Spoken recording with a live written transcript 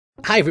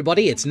Hi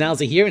everybody, it's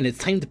Nilesy here and it's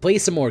time to play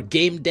some more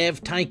Game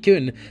Dev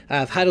Tycoon.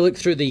 I've had a look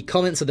through the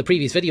comments of the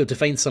previous video to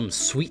find some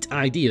sweet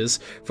ideas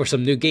for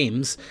some new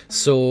games,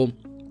 so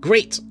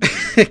great,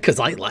 because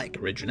I like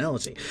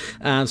originality.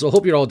 So I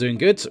hope you're all doing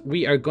good.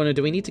 We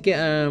need to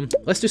get,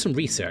 let's do some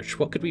research.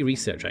 What could we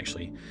research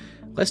actually?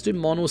 Let's do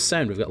mono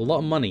sound, we've got a lot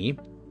of money.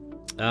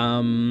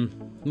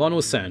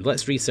 Mono sound,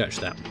 let's research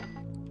that.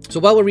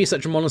 So while we're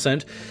researching mono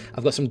sound,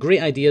 I've got some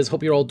great ideas,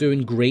 hope you're all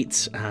doing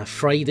great.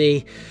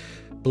 Friday.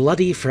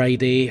 Bloody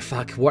Friday,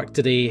 fuck, work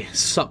today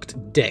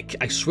sucked dick.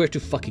 I swear to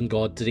fucking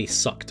God, today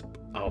sucked.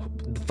 Oh,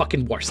 the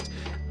fucking worst.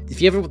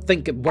 If you ever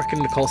think working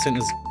in the call centre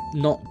is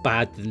not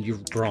bad, then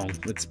you're wrong,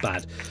 it's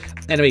bad.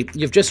 Anyway,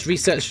 you've just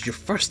researched your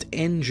first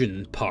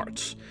engine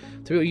part.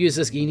 To be able to use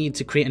this, you need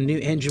to create a new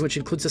engine which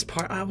includes this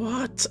part.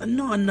 What?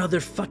 Not another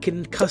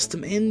fucking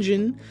custom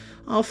engine?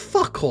 Oh,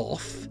 fuck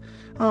off.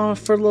 Oh,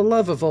 for the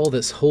love of all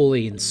that's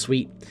holy and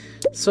sweet.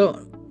 So,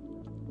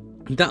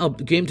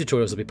 game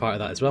tutorials will be part of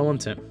that as well,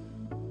 won't it?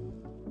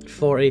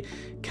 40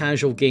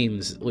 casual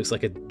games. Looks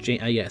like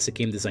yeah, it's a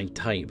game design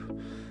type.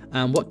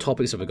 What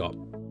topics have we got?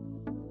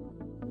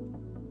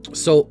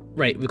 So,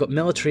 right, we've got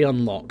military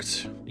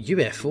unlocked.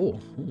 UFO.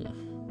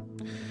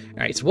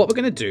 Alright, so what we're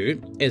going to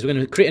do is we're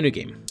going to create a new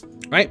game.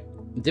 Right?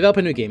 Develop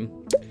a new game.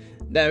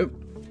 Now,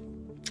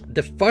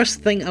 the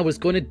first thing I was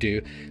going to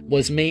do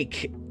was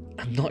make...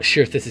 I'm not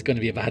sure if this is going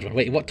to be a bad one.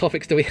 Wait, what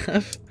topics do we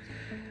have?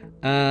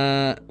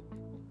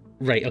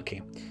 Right,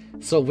 okay.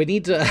 So we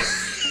need to...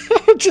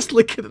 I'm just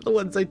looking at the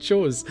ones I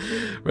chose.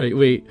 Right,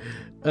 wait.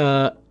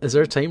 Is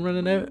our time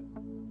running out?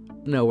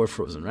 No, we're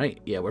frozen, right?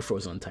 Yeah, we're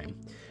frozen on time.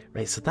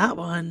 Right, so that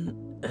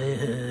one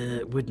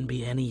wouldn't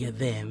be any of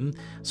them.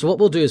 So what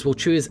we'll do is we'll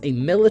choose a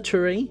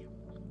military.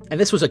 And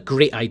this was a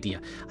great idea.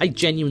 I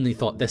genuinely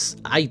thought this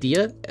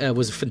idea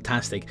was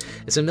fantastic.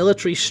 It's a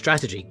military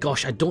strategy.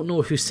 Gosh, I don't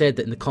know who said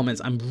that in the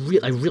comments. I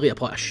really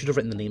apologize. I should have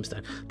written the names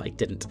down, but I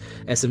didn't.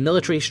 It's a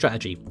military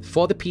strategy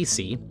for the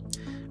PC.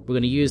 We're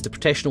going to use the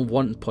Professional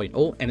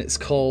 1.0, and it's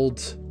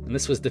called, and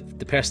this was the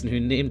person who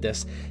named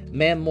this,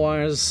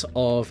 Memoirs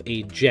of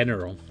a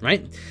General,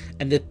 right?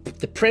 And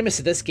the premise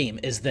of this game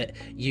is that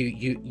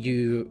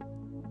you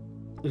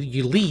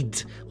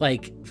lead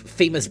like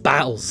famous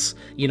battles,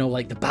 you know,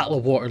 like the Battle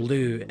of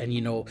Waterloo, and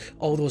you know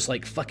all those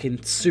like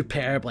fucking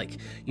superb, like,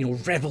 you know,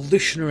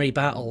 revolutionary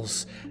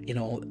battles, you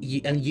know,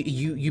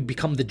 you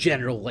become the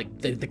general,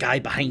 like the guy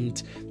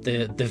behind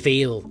the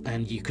veil,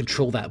 and you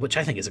control that, which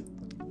I think is a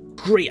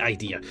great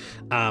idea.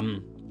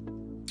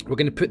 We're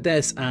going to put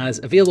this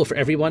as available for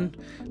everyone,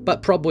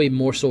 but probably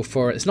more so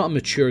for, it's not a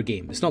mature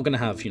game. It's not going to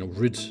have, you know,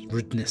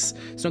 rudeness.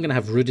 It's not going to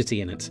have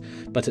rudity in it,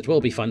 but it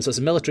will be fun. So it's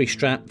a military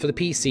strat for the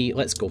PC.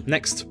 Let's go.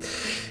 Next.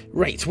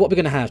 Right, what we're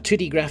going to have,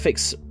 2D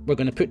graphics. We're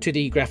going to put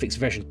 2D graphics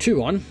version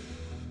 2 on.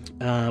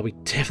 We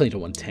definitely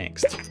don't want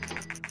text.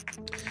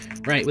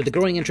 Right, with the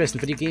growing interest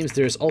in video games,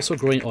 there's also a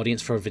growing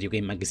audience for video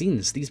game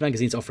magazines. These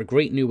magazines offer a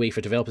great new way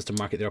for developers to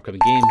market their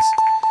upcoming games.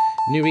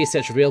 New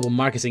research, available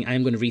marketing.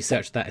 I'm going to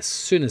research that as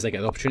soon as I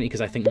get the opportunity,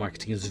 because I think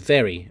marketing is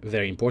very,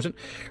 very important.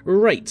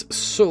 Right,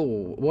 so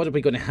what are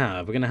we going to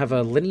have? We're going to have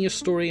a linear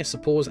story, I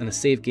suppose, and a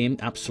save game,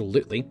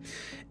 absolutely.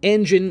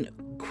 Engine,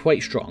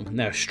 quite strong.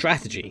 Now,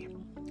 strategy.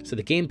 So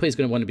the gameplay is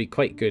going to want to be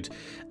quite good,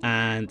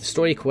 and the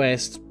story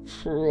quest,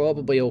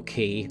 probably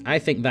okay. I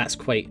think that's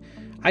quite...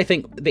 I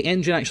think the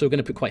engine actually we're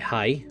going to put quite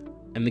high,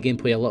 and the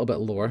gameplay a little bit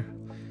lower.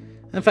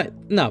 In fact,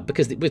 no,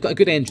 because we've got a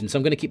good engine, so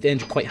I'm going to keep the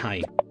engine quite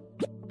high.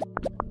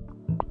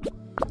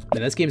 Now,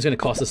 this game's going to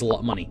cost us a lot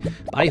of money,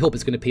 but I hope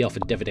it's going to pay off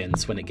in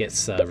dividends when it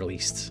gets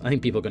released. I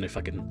think people are going to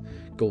fucking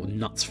go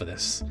nuts for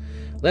this.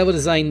 Level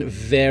design,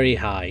 very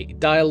high.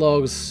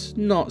 Dialogues,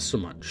 not so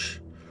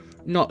much.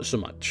 Not so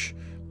much.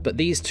 But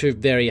these two,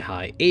 very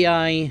high.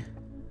 AI,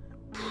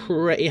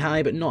 pretty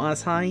high, but not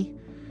as high.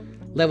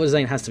 Level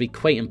design has to be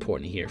quite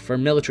important here. For a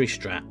military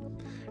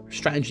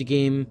strategy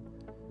game,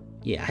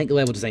 yeah, I think the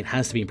level design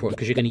has to be important,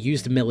 because you're going to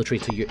use the military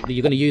to you're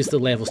going to use the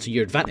levels to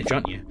your advantage,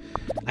 aren't you?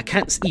 I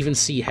can't even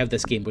see how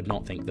this game would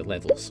not think that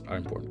levels are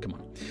important. Come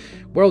on.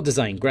 World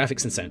design,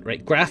 graphics and sound.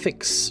 Right,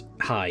 graphics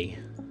high,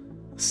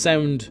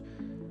 sound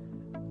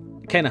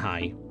kind of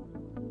high.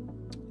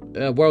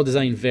 World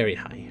design very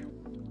high.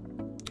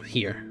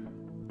 Here,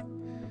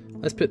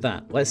 let's put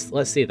that.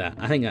 Let's say that.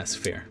 I think that's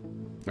fair.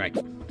 Right.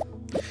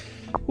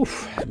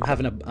 Oof, I'm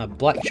having a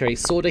black cherry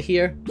soda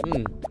here.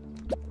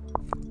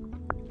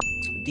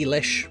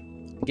 Delish.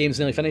 Game's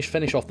nearly finished.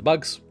 Finish off the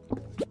bugs.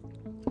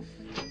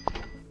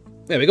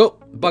 There we go.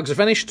 Bugs are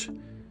finished.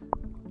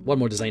 One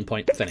more design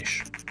point.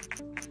 Finish.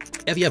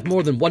 If you have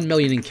more than 1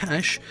 million in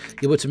cash,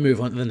 you'll be able to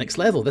move on to the next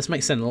level. This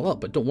might sound a lot,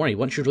 but don't worry.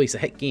 Once you release a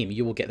hit game,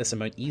 you will get this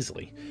amount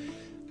easily.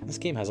 This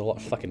game has a lot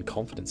of fucking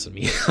confidence in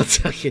me, I'll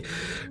tell you.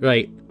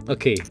 Right.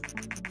 Okay.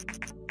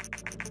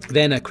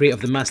 Then a creator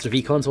of the Master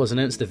V console has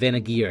announced the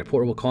Vena Gear, a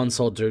portable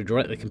console to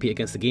directly compete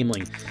against the game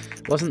line.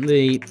 Wasn't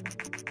the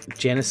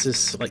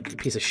Genesis like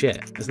piece of shit?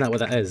 Isn't that what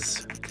that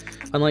is?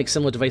 Unlike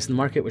similar devices in the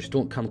market which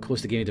don't come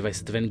close to gaming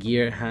devices,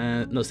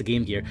 the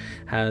Game Gear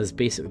has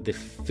basically the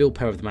full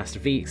power of the Master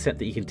V, except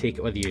that you can take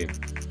it with you.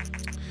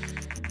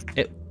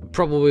 It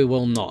probably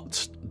will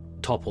not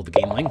topple the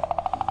game line.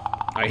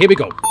 Alright, here we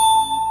go.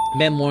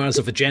 Memoirs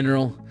of a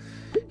General.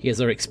 Here's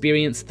our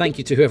experience. Thank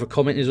you to whoever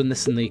commented on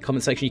this in the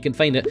comment section. You can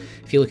find it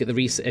if you look at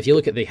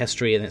the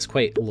history, and it's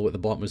quite low at the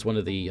bottom. Is one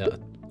of the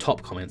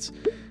top comments.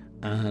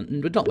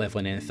 And we're not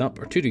leveling anything up.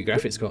 Our 2D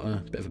graphics got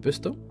a bit of a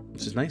boost though,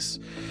 which is nice.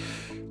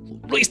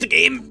 Release the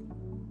game!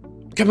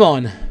 Come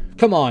on,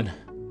 come on,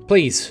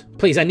 please,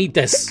 please! I need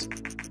this.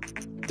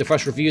 The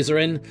first reviews are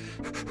in.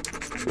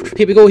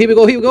 Here we go! Here we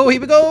go! Here we go!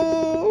 Here we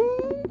go!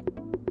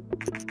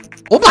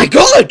 Oh my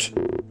god!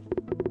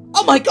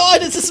 Oh my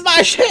god! It's a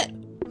smash hit!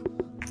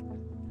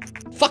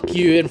 Fuck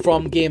you,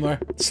 Informed Gamer.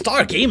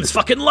 Star Games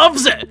fucking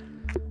loves it!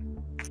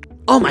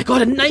 Oh my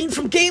god, a 9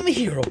 from Game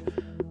Hero!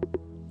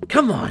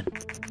 Come on!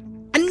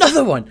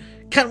 Another one!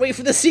 Can't wait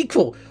for the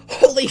sequel!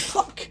 Holy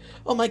fuck!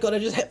 Oh my god, I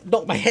just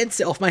knocked my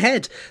headset off my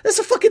head. That's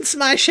a fucking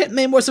smash hit,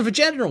 Memoirs of a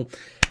General.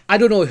 I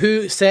don't know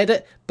who said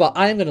it, but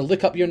I'm going to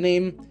look up your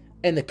name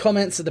in the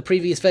comments of the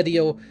previous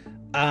video,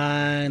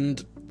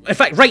 and... in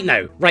fact, right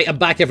now, right, I'm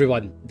back,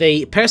 everyone.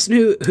 The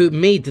person who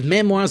made the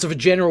Memoirs of a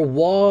General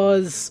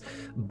was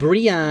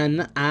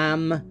Brian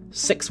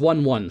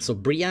Am611. So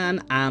Brian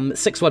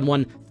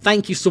Am611,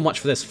 thank you so much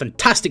for this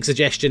fantastic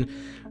suggestion.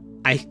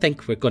 I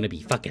think we're going to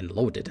be fucking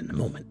loaded in a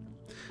moment.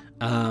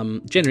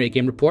 Generate a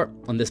game report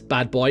on this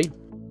bad boy.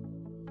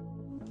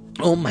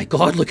 Oh my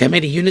god, look how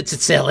many units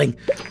it's selling.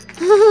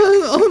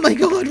 Oh my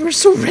god, we're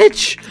so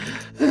rich.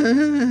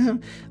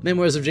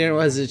 Memoirs of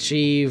General has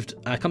achieved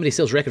a company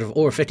sales record of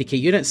over 50k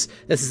units.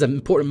 This is an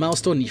important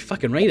milestone. You're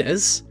fucking right, it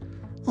is.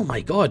 Oh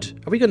my god,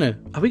 are we gonna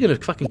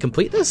fucking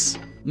complete this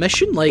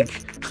mission, like,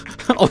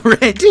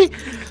 already?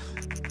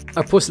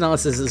 Our post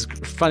analysis is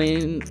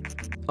funny.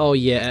 Oh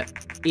yeah,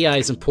 AI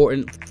is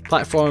important.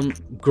 Platform,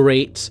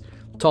 great.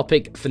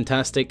 Topic,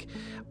 fantastic.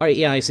 Alright,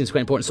 AI seems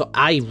quite important. So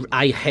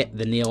I hit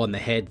the nail on the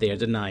head there,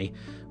 didn't I?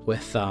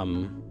 With oh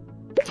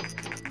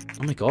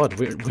my god,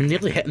 we're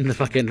nearly hitting the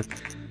fucking...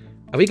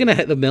 Are we gonna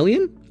hit the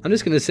 1,000,000? I'm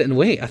just gonna sit and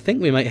wait. I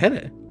think we might hit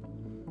it.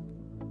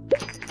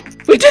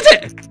 We did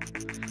it!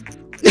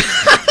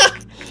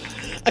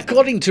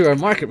 According to our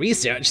market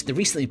research, the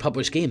recently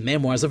published game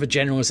Memoirs of a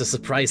General is a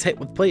surprise hit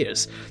with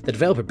players. The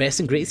developer Best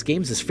and Greatest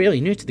Games is fairly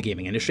new to the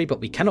gaming industry,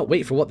 but we cannot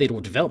wait for what they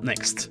will develop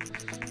next.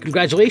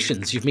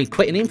 Congratulations, you've made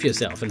quite a name for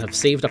yourself and have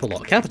saved up a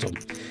lot of capital.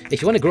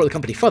 If you want to grow the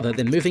company further,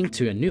 then moving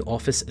to a new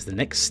office is the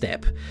next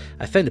step.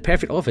 I found the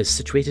perfect office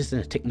situated in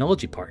a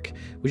technology park.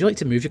 Would you like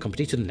to move your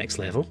company to the next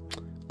level?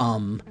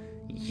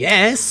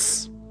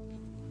 Yes!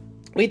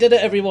 We did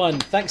it, everyone!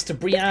 Thanks to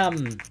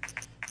Brian.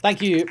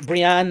 Thank you,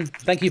 Brian.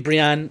 Thank you,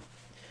 Brian.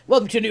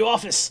 Welcome to a new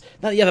office.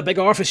 Now that you have a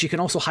bigger office, you can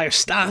also hire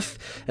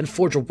staff and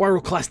forge a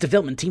world-class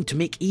development team to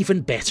make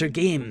even better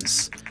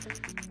games.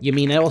 You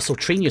may now also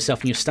train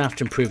yourself and your staff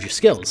to improve your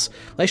skills.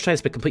 Let's try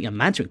this by completing a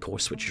management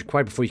course, which is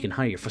required before you can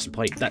hire your first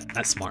employee.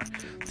 That's smart.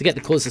 To get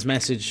the closest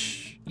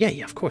message... Yeah,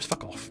 of course,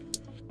 fuck off.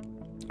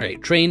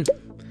 Alright, train.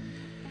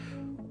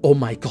 Oh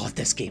my god,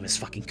 this game is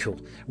fucking cool.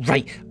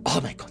 Right,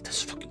 oh my god, this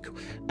is fucking cool.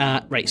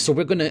 Right, so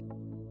we're gonna...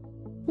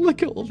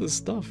 Look at all this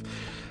stuff.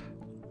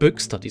 Book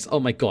studies.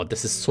 Oh my god,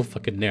 this is so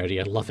fucking nerdy.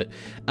 I love it.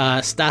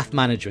 Staff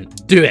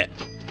management. Do it.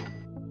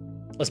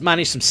 Let's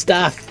manage some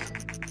staff.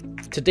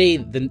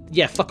 Today,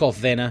 yeah, fuck off,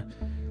 Vena.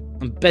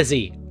 I'm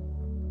busy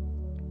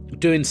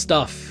doing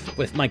stuff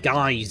with my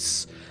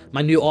guys.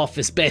 My new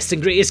office, Best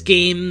and Greatest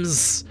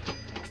Games.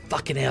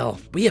 Fucking hell.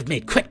 We have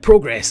made quick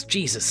progress.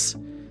 Jesus.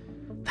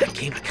 That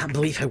game, I can't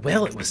believe how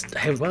well it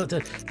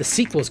did. The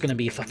sequel is going to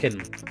be a fucking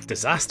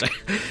disaster.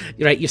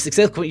 You're right, you've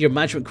successfully completed your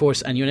management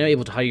course and you're now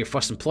able to hire your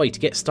first employee. To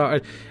get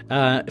started,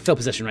 fill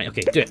position, right,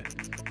 okay, do it.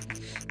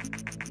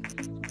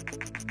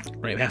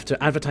 Right, we have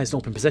to advertise an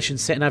open position,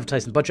 set an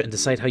advertising budget and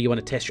decide how you want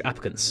to test your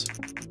applicants.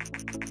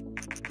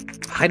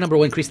 A high number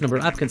will increase the number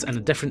of applicants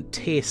and different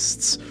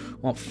tastes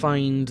won't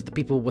find the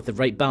people with the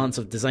right balance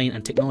of design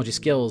and technology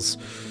skills.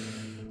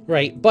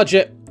 Right,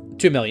 budget.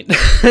 2 million.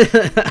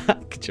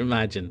 Could you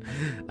imagine?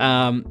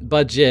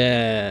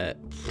 Budget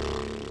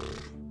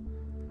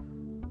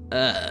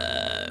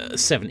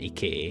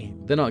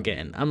 70k. They're not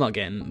getting. I'm not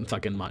getting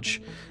fucking much.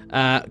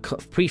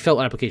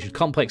 Pre-filter application,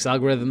 complex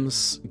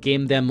algorithms,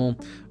 game demo,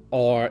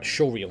 or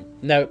showreel.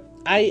 Now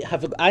I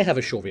have a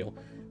showreel.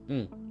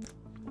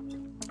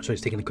 Sorry,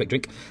 just taking a quick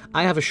drink.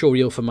 I have a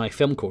showreel for my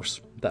film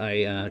course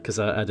that because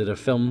I did a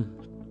film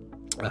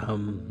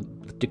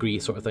degree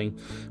sort of thing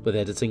with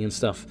editing and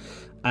stuff,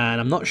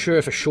 and I'm not sure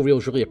if a showreel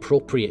is really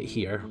appropriate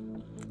here.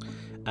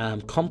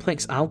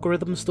 Complex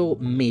algorithms though,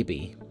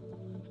 maybe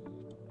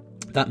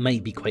that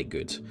might be quite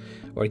good,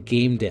 or a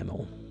game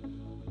demo.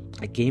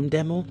 A game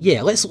demo?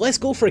 Yeah, let's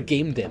go for a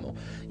game demo.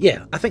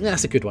 Yeah, I think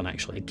that's a good one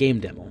actually, a game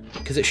demo,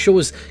 because it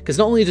shows, because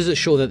not only does it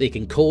show that they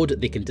can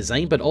code, they can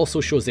design, but also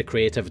shows their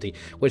creativity,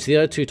 which the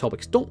other two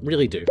topics don't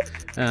really do.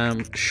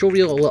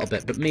 Showreel a little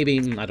bit, but maybe,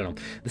 I don't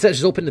know. The search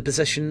is open, the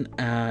position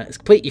is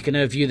complete. You can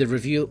now view the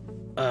review.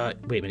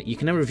 Wait a minute, you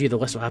can now review the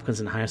list of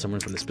applicants and hire someone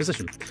from this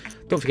position.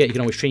 Don't forget, you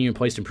can always train your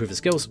employees to improve their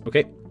skills.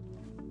 Okay.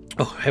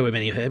 Oh, how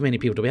many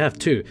people do we have?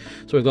 2.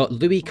 So we've got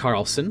Louis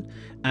Carlson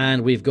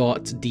and we've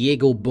got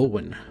Diego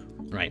Bowen.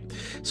 Right.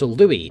 So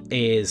Louis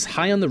is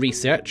high on the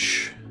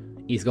research.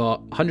 He's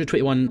got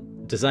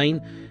 121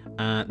 design.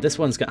 This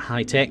one's got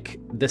high tech.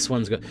 This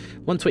one's got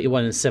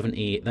 121 and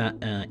 78.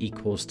 That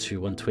equals to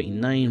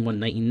 129,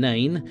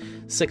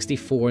 199,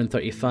 64 and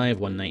 35,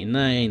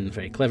 199.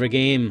 Very clever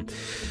game.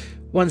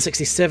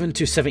 167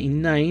 to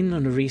 79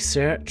 on the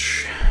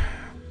research.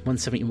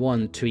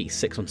 171,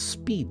 286 on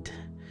speed.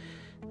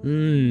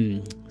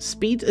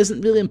 Speed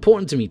isn't really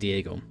important to me,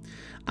 Diego.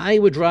 I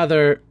would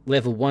rather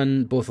level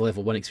 1, both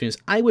level 1 experience.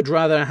 I would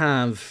rather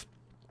have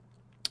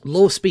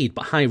low speed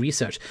but high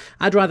research.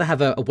 I'd rather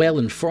have a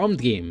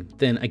well-informed game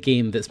than a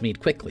game that's made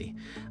quickly.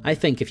 I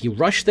think if you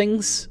rush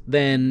things,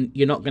 then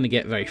you're not going to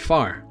get very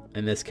far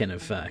in this kind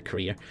of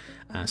career.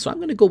 So I'm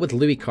going to go with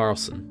Louis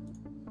Carlson.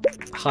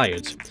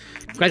 Hired.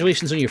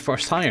 Congratulations on your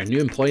first hire. New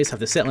employees have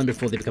to settle in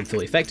before they become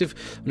fully effective.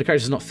 When a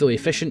character is not fully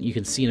efficient, you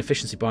can see an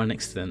efficiency bar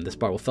next to them. This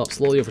bar will fill up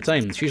slowly over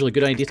time. It's usually a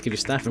good idea to give your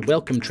staff a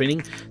welcome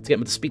training to get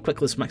them to speed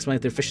quickly to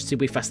maximize their efficiency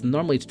way faster than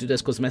normally. To do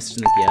this, close the message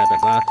and yeah, blah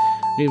blah.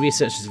 New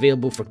research is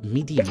available for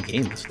medium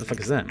games. What the fuck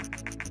is that?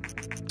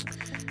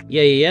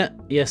 Yeah.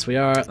 Yes, we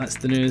are. That's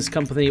the news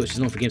company, which is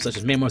known for games such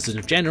as Memoirs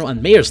of General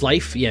and Mayor's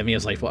Life. Yeah,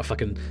 Mayor's Life, what a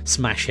fucking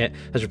smash hit.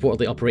 Has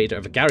reportedly operated out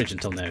of a garage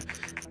until now.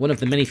 One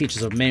of the many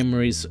features of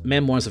Memoirs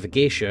of a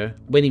Geisha,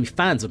 winning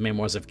fans of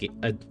Memoirs of a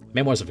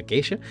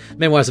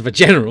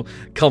General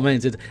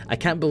commented, "I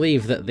can't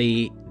believe that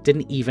they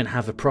didn't even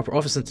have a proper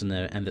office until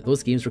now, and that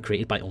those games were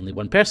created by only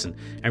one person.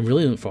 I'm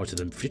really looking forward to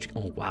them."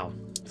 Oh wow,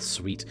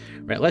 sweet.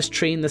 Right, let's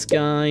train this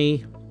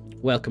guy.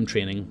 Welcome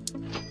training.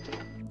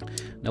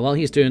 Now while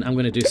he's doing, I'm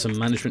going to do some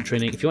management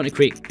training. If you want to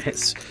create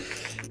hits,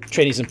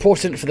 training is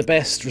important for the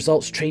best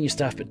results. Train your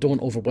staff, but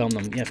don't overwhelm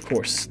them. Yeah, of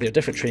course. There are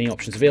different training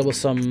options available.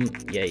 Some,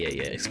 yeah.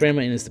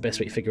 Experimenting is the best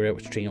way to figure out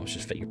which training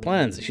options fit your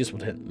plans. It's useful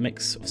to hit a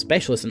mix of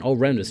specialists and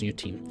all-rounders in your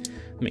team.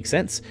 Makes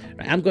sense.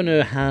 Right, I'm going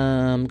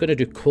to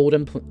do code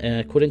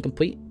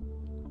complete.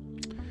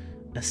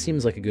 That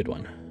seems like a good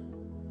one.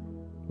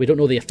 We don't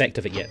know the effect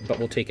of it yet, but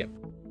we'll take it.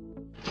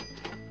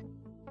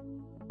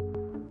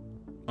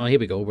 Oh,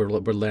 here we go. We're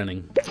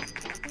learning.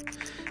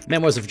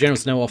 Memoirs of General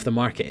is now off the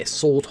market. It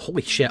sold,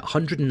 holy shit,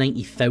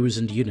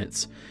 190,000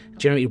 units.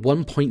 Generated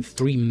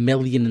 1.3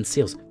 million in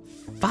sales.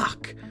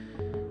 Fuck.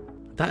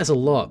 That is a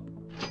lot.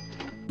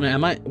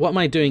 Right, what am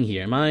I doing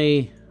here?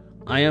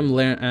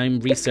 I'm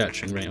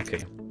researching, right,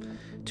 okay.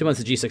 2 months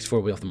of G64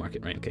 will be off the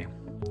market, right, okay.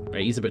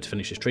 Right, he's about to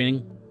finish his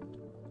training.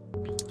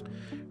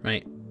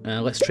 Right,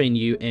 let's train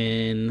you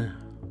in...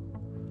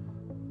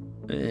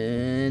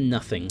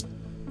 nothing.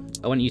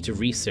 I want you to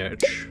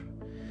research.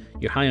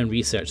 You're high on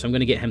research, so I'm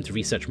going to get him to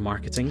research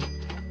marketing,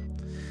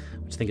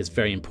 which I think is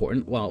very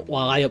important.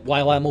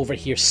 While I'm over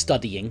here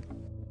studying.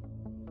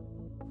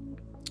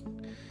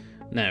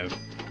 Now,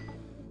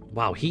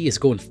 wow, he is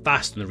going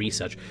fast on the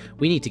research.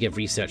 We need to give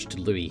research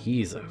to Louis.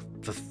 He's a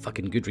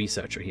fucking good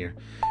researcher here.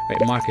 Right,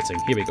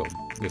 marketing. Here we go.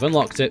 We've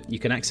unlocked it. You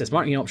can access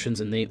marketing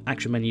options in the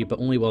action menu, but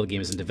only while the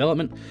game is in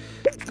development.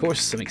 Of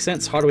course, that makes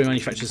sense. Hardware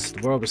manufacturers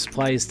the world with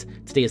supplies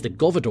today as the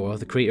Govador,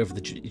 the creator of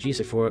the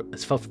G64,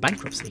 has filed for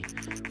bankruptcy.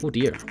 Oh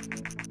dear.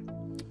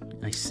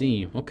 I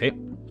see. Okay.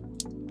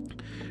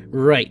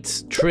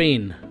 Right.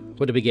 Train.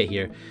 What did we get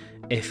here?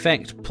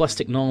 Effect plus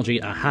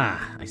technology.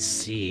 Aha. I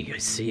see.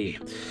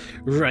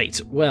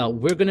 Right. Well,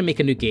 we're going to make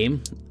a new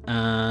game.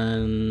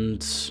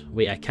 And...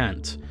 wait, I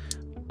can't.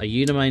 Are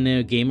you my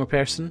new gamer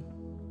person?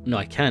 No,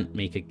 I can't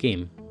make a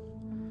game.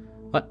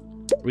 What?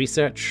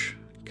 Research?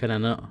 Can I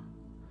not?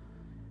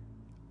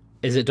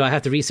 Do I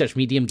have to research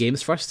medium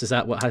games first? Is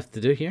that what I have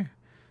to do here?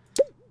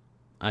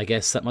 I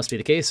guess that must be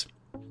the case.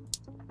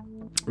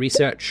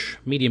 Research,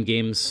 medium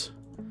games.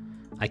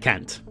 I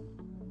can't.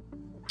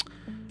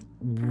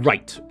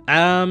 Right.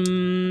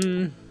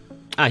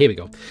 Here we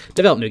go.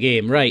 Develop new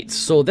game. Right,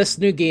 so this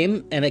new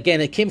game, and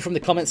again, it came from the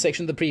comment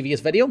section of the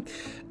previous video,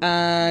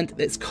 and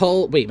it's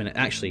called... wait a minute,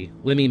 actually,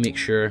 let me make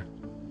sure.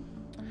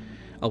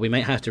 Oh, we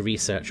might have to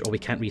research. Oh, we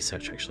can't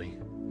research, actually.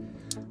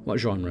 What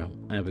genre?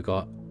 We've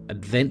got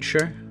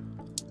adventure.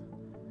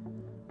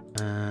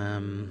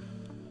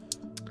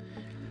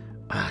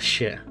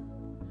 Shit.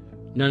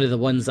 None of the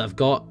ones that I've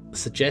got,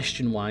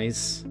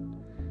 suggestion-wise,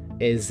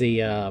 is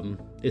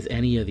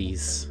any of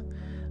these.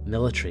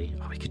 Military.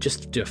 Oh, we could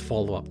just do a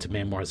follow-up to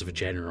Memoirs of a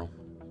General.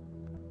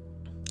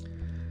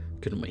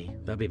 Couldn't we?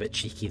 That'd be a bit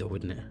cheeky though,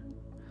 wouldn't it?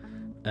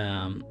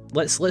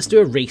 Let's do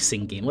a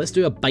racing game. Let's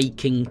do a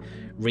biking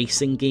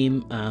racing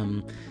game.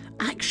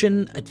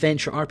 Action,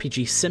 adventure,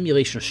 RPG,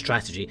 simulation, or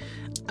strategy.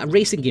 A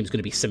racing game is going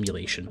to be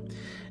simulation.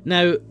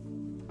 Now,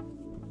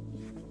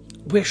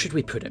 where should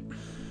we put it?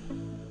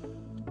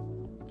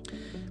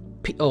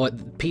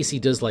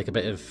 PC does like a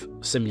bit of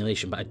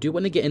simulation, but I do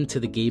want to get into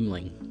the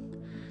gameling.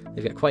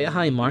 They've got quite a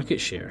high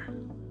market share.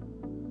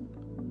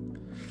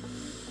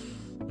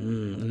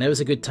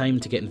 Now's a good time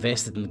to get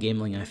invested in the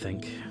gameling, I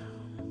think.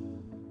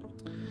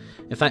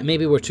 In fact,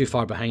 maybe we're too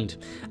far behind.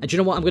 And do you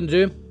know what I'm going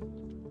to do?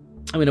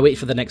 I'm going to wait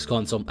for the next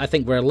console. I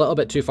think we're a little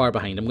bit too far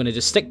behind. I'm going to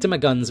just stick to my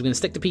guns. I'm going to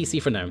stick to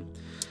PC for now.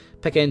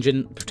 Pick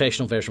engine,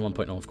 professional version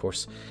 1.0, of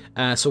course.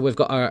 So we've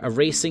got a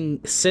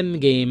racing sim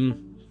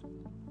game,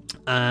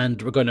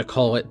 and we're going to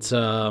call it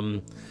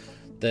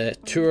the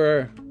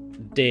Tour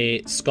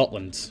de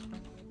Scotland,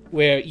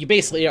 where you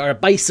basically are a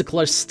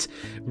bicyclist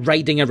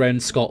riding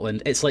around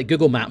Scotland. It's like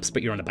Google Maps,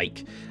 but you're on a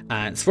bike.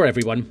 It's for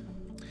everyone.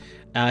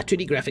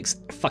 2D graphics,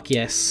 fuck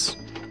yes.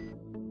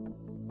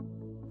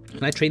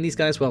 Can I train these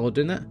guys while we're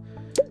doing that?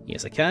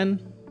 Yes, I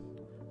can.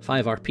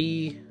 5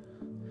 RP.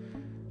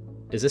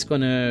 Is this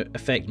going to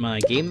affect my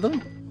game, though?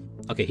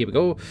 Okay, here we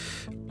go.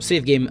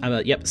 Save game.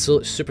 Yep,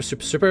 so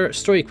super.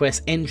 Story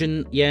quest,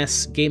 engine,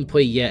 yes.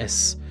 Gameplay,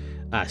 yes.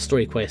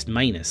 Story quest,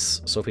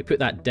 minus. So if we put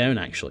that down,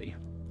 actually,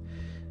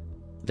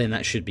 then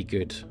that should be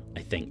good,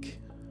 I think.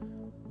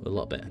 A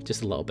little bit.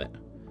 Just a little bit.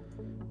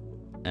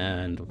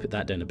 And we'll put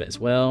that down a bit as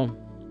well.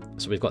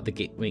 So we've got the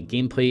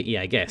gameplay.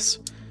 Yeah, I guess.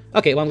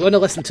 Okay, well, I'm going to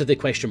listen to the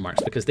question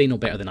marks because they know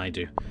better than I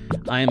do.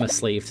 I am a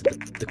slave to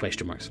the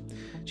question marks.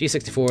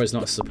 G64 is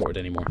not supported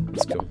anymore.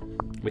 That's cool.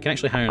 We can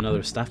actually hire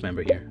another staff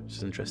member here, which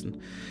is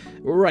interesting.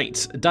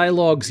 Right,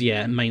 dialogues,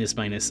 yeah,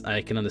 minus.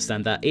 I can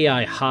understand that.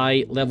 AI,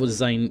 high. Level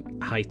design,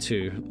 high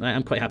too.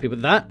 I'm quite happy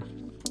with that.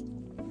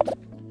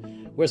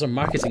 Where's our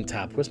marketing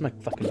tab? Where's my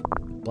fucking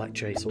black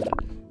cherry soda?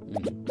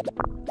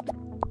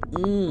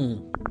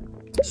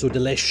 So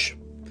delish.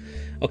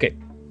 Okay.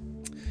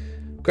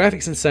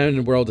 Graphics and sound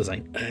and world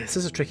design. This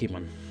is a tricky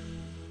one.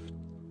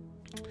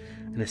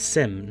 In a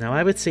sim. Now,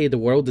 I would say the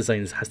world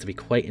design has to be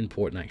quite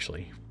important,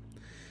 actually.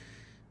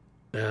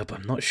 But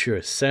I'm not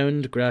sure.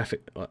 Sound,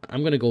 graphic...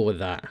 I'm going to go with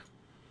that.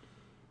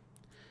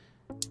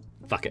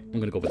 Fuck it. I'm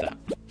going to go with that.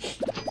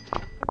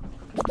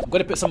 I'm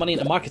going to put some money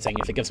into marketing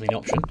if it gives me an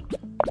option.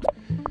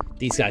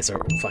 These guys are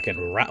fucking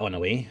rattling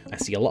away. I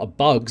see a lot of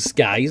bugs,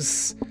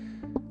 guys.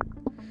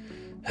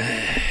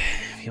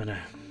 If you want to...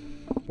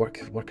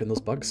 Work on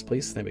those bugs,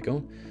 please. There we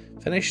go.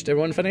 Finished.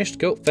 Everyone finished?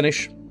 Go.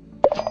 Finish.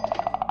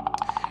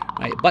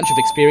 Right, bunch of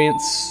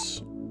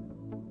experience.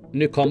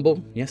 New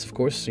combo. Yes, of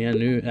course. Yeah,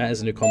 that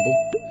is a new combo.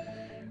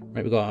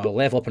 Right, we've got a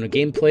level up on our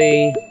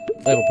gameplay.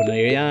 Level up on our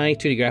AI.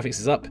 2D graphics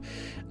is up.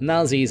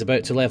 Nilesy is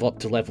about to level up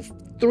to level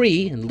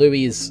 3, and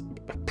Louis is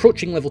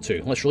approaching level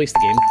 2. Let's release the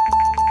game.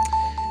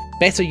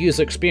 Better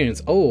user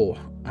experience. Oh,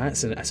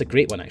 that's a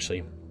great one,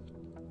 actually.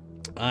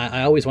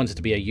 I always wanted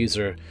to be a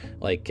user,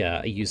 like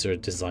a user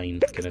design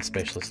kind of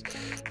specialist.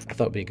 I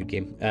thought it'd be a good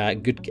game.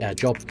 Good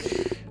job.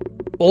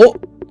 Oh,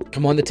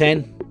 come on, the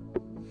 10.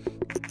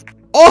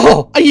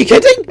 Oh, are you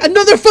kidding?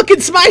 Another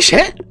fucking smash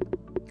hit?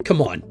 Come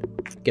on,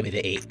 give me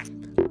the 8.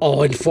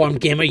 Oh,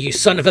 Informed Gamer, you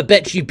son of a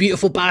bitch, you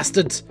beautiful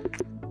bastard.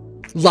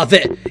 Love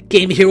it.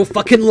 Game Hero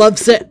fucking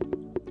loves it.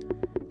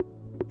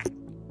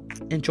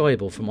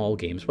 Enjoyable from all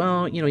games.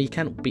 Well, you know, you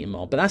can't beat them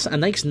all, but that's a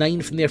nice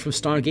 9 from there from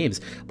Star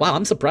Games. Wow,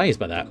 I'm surprised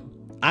by that.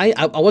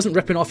 I wasn't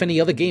ripping off any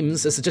other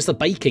games. This is just a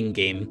biking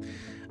game.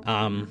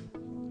 I'm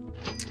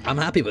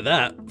happy with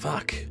that.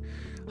 Fuck.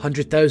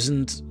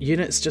 100,000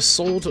 units just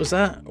sold, was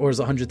that? Or is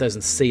it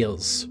 100,000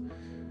 sales?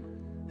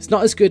 It's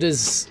not as good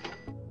as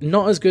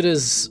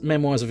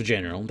Memoirs of a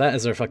General. That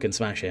is our fucking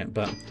smash hit,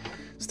 but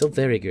still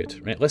very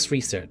good. Right, let's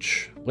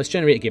research. Let's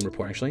generate a game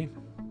report, actually.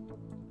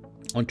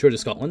 On Tour de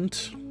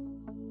Scotland.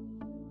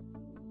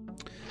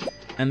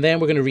 And then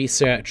we're going to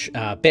research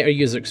better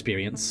user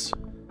experience.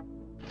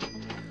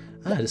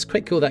 That's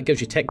quite cool. That gives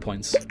you tech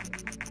points.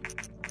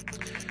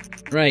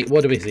 Right,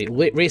 what do we see?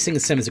 Racing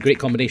and sim is a great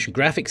combination.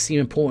 Graphics seem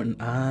important.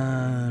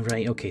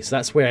 Right, okay. So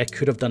that's where I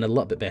could have done a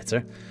little bit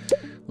better.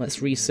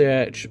 Let's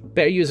research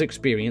better user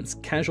experience,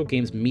 casual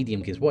games,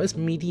 medium games. What is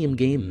medium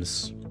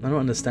games? I don't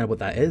understand what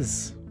that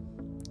is.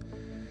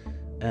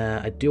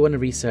 I do want to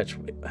research...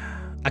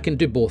 I can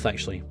do both,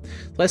 actually.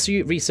 Let's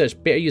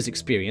research better user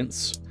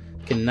experience.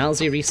 Can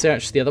Nilesy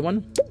research the other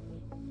one?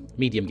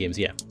 Medium games,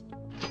 yeah.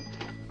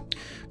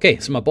 Okay,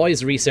 so my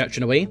boy's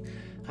researching away.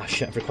 Ah,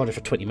 shit, I've recorded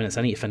for 20 minutes.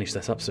 I need to finish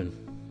this up soon.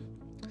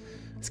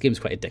 This game's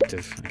quite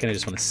addictive. I kind of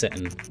just want to sit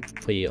and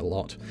play it a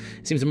lot.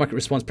 It seems the market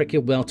responds pretty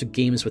well to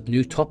games with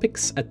new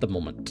topics at the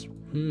moment.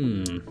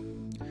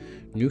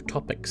 New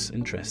topics.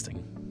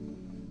 Interesting.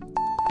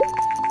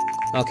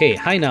 Okay,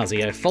 hi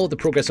Nilesy. I've followed the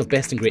progress of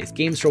Best and Greatest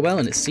Games for a while,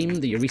 and it seemed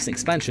that your recent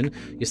expansion,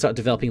 you start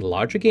developing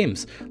larger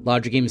games.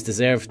 Larger games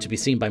deserve to be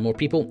seen by more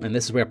people, and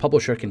this is where a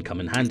publisher can come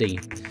in handy.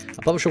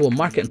 A publisher will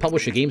market and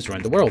publish your games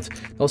around the world.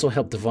 They also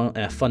help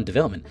fund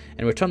development.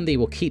 In return, they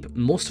will keep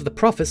most of the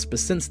profits, but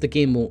since the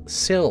game will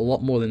sell a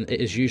lot more than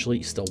it is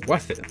usually still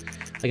worth it.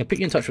 I can put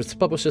you in touch with the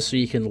publisher so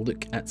you can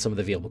look at some of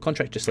the available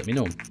contracts. Just let me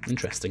know.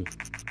 Interesting.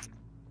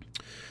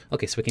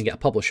 Okay, so we can get a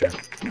publisher.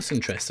 That's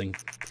interesting.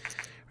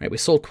 Right, we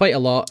sold quite a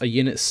lot of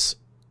units.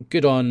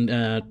 Good on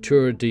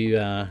Tour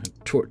de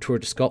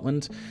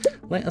Scotland.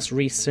 Let us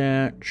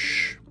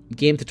research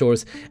game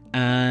tutors,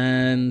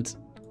 and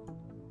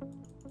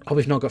oh,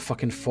 we've not got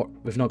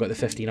we've not got the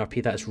 15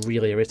 RP. That's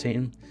really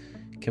irritating.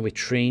 Can we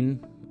train?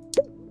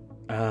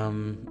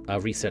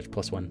 Research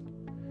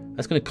 +1.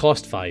 That's going to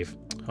cost 5.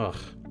 Ugh.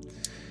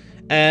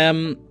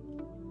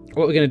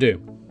 What are we going to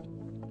do?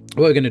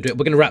 what we're going to do,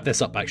 we're going to wrap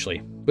this up,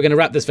 actually. We're going to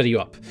wrap this video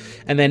up.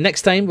 And then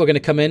next time, we're going to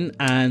come in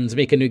and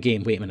make a new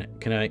game. Wait a minute.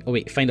 Can I... Oh,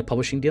 wait. Find a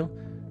publishing deal?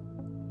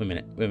 Wait a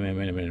minute. Wait a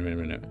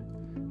minute.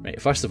 Right,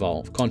 first of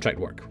all, contract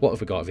work. What have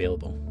we got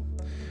available?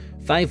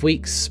 5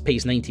 weeks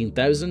pays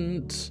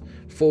 19,000.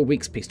 4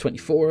 weeks pays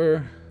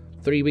 24.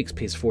 3 weeks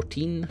pays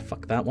 14.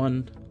 Fuck that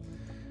one.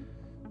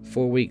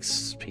 4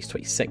 weeks pays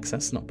 26.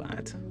 That's not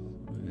bad.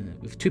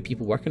 With 2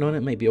 people working on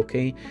it, might be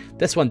okay.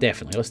 This one,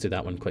 definitely. Let's do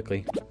that one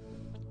quickly.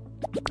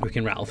 We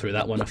can rattle through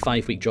that one. A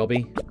 5-week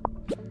jobby.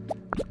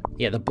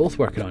 Yeah, they're both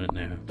working on it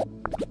now.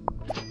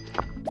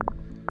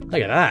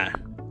 Look at that.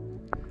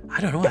 I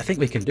don't know. I think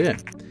we can do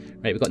it.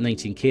 Right, we've got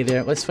 19k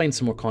there. Let's find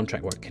some more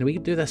contract work. Can we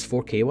do this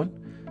 4k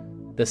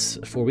one? This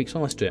 4 weeks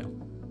one? Let's do it.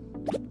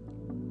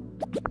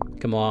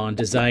 Come on,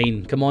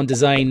 design. Come on,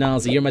 design,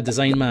 Nilesy. You're my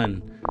design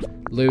man.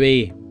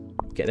 Louis,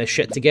 get this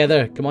shit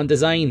together. Come on,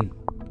 design.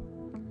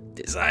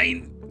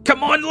 Design.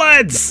 Come on,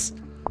 lads.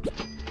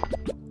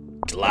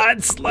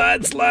 Lads.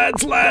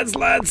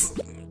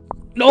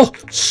 No,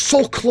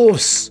 so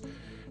close.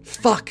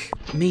 Fuck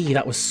me,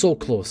 that was so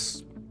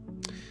close.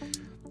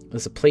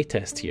 There's a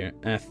playtest here.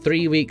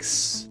 3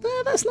 weeks.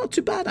 That's not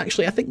too bad,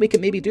 actually. I think we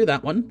can maybe do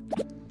that one.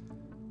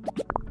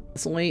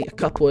 It's only a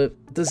couple of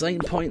design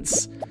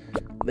points.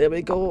 There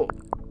we go.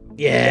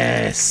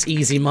 Yes,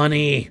 easy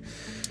money.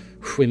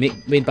 We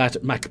made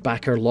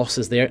back our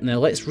losses there. Now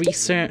let's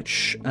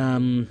research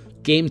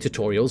game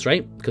tutorials,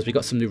 right? Because we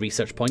got some new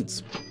research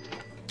points.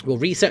 We'll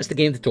research the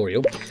game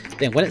tutorial.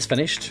 Then when it's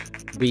finished,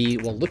 we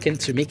will look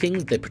into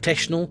making the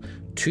Professional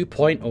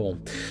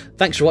 2.0.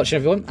 Thanks for watching,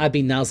 everyone. I've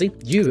been Nilesy.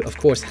 You, of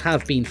course,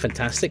 have been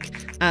fantastic.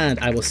 And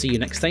I will see you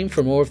next time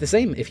for more of the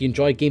same. If you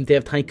enjoyed Game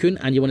Dev Tycoon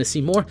and you want to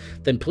see more,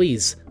 then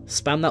please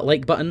spam that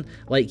like button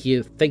like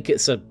you think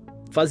it's a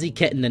fuzzy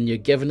kitten and you're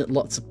giving it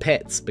lots of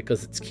pets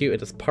because it's cute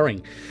and it's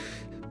purring.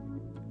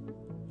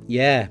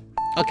 Yeah.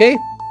 Okay,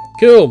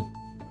 cool.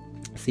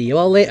 See you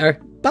all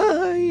later.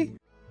 Bye.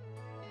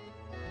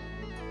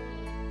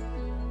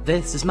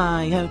 This is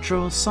my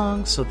outro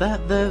song so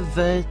that the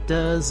vid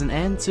doesn't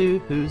end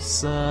too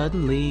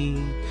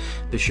suddenly.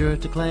 Be sure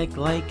to click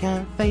like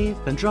and fave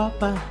and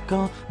drop a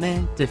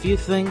comment if you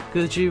think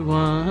that you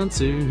want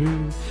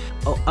to.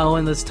 Oh,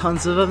 and there's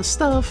tons of other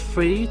stuff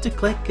for you to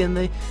click in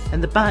the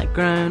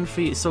background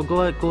for you, so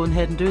go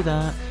ahead and do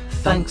that.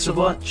 Thanks for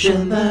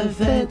watching the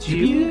vid,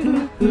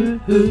 you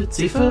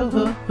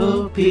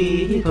beautiful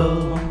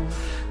people.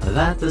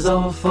 That is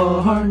all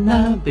for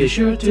now. Be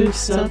sure to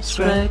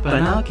subscribe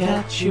and I'll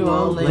catch you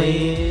all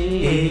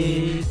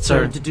later.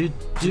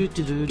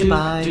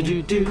 Goodbye.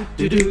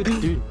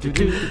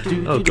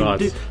 Oh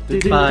god.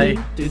 Bye.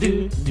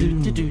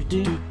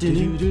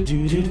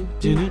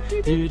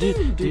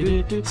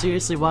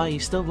 Seriously, why are you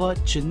still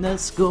watching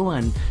this? Go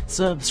and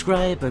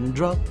subscribe and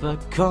drop a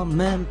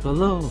comment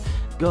below.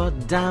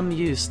 God damn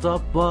you,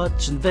 stop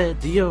watching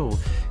video.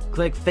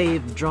 Click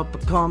fave, drop a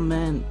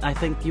comment, I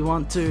think you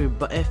want to,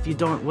 but if you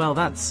don't, well,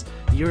 that's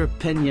your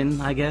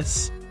opinion, I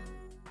guess.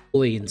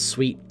 Holy and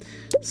sweet.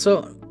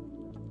 So,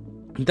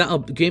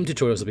 game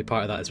tutorials will be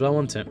part of that as well,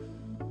 won't it?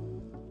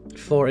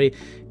 40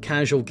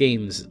 casual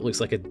games,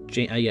 looks like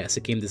yeah, it's a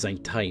game design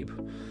type.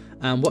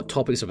 What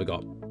topics have we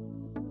got?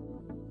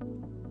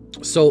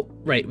 So,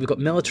 right, we've got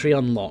military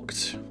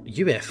unlocked.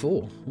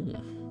 UFO.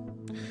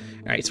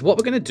 Alright, so what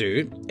we're going to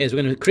do is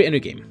we're going to create a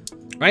new game,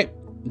 right?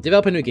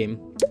 Develop a new game.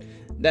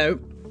 Now,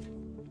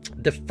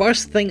 the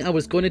first thing I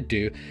was going to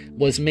do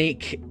was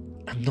make...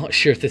 I'm not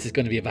sure if this is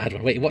going to be a bad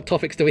one. Wait, what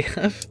topics do we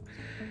have?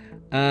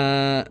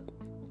 Right,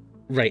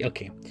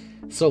 okay.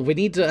 So we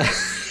need to...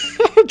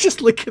 I'm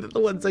just looking at the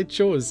ones I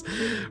chose.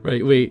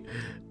 Right, wait.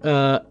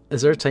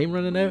 Is our time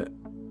running out?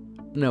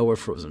 No, we're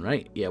frozen,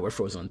 right? Yeah, we're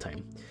frozen on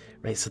time.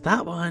 Right, so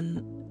that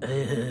one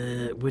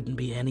wouldn't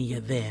be any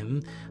of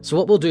them. So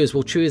what we'll do is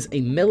we'll choose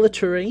a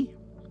military...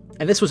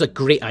 And this was a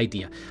great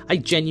idea. I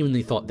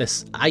genuinely thought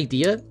this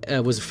idea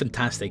was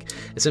fantastic.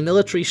 It's a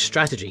military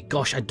strategy.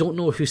 Gosh, I don't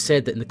know who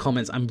said that in the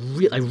comments. I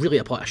really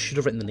apologize. I should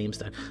have written the names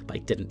down, but I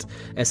didn't.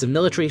 It's a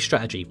military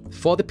strategy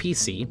for the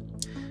PC.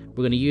 We're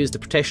going to use the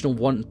Professional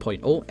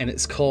 1.0, and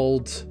it's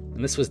called,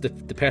 and this was the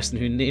person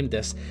who named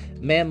this,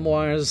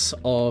 Memoirs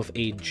of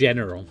a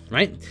General,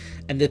 right?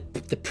 And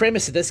the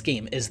premise of this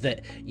game is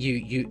that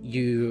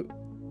you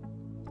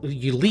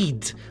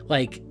lead,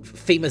 like,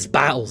 famous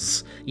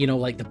battles, you know,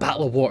 like the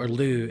Battle of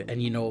Waterloo,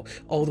 and, you know,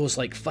 all those,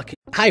 like, fucking...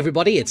 Hi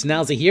everybody, it's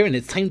Nilesy here, and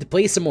it's time to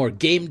play some more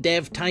Game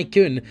Dev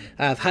Tycoon.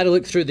 I've had a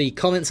look through the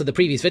comments of the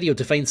previous video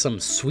to find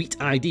some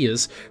sweet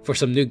ideas for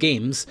some new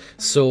games,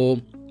 so...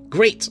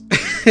 Great!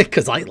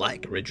 Because I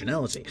like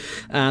originality.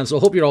 So I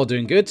hope you're all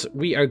doing good.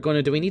 We are going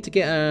to... Do we need to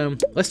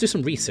get... let's do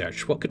some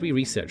research. What could we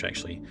research,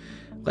 actually?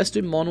 Let's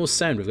do mono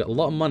sound. We've got a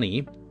lot of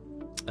money.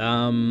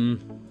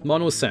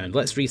 Mono sound.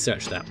 Let's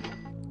research that.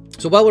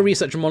 So while we're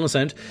researching mono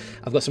sound,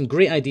 I've got some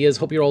great ideas.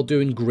 Hope you're all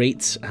doing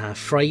great.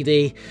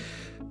 Friday,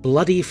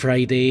 bloody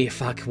Friday.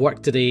 Fuck,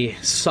 work today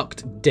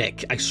sucked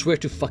dick. I swear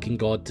to fucking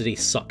God, today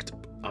sucked.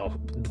 Oh,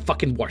 the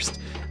fucking worst.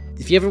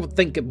 If you ever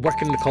think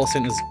working in the call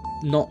centre is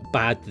not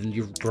bad, then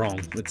you're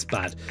wrong. It's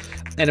bad.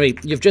 Anyway,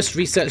 you've just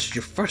researched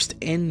your first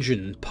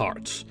engine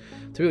part.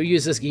 To be able to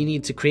use this, you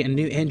need to create a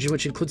new engine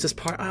which includes this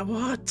part.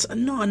 What?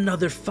 Not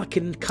another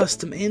fucking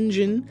custom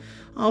engine.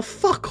 Oh,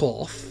 fuck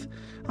off.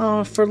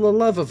 Oh, for the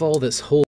love of all that's holy.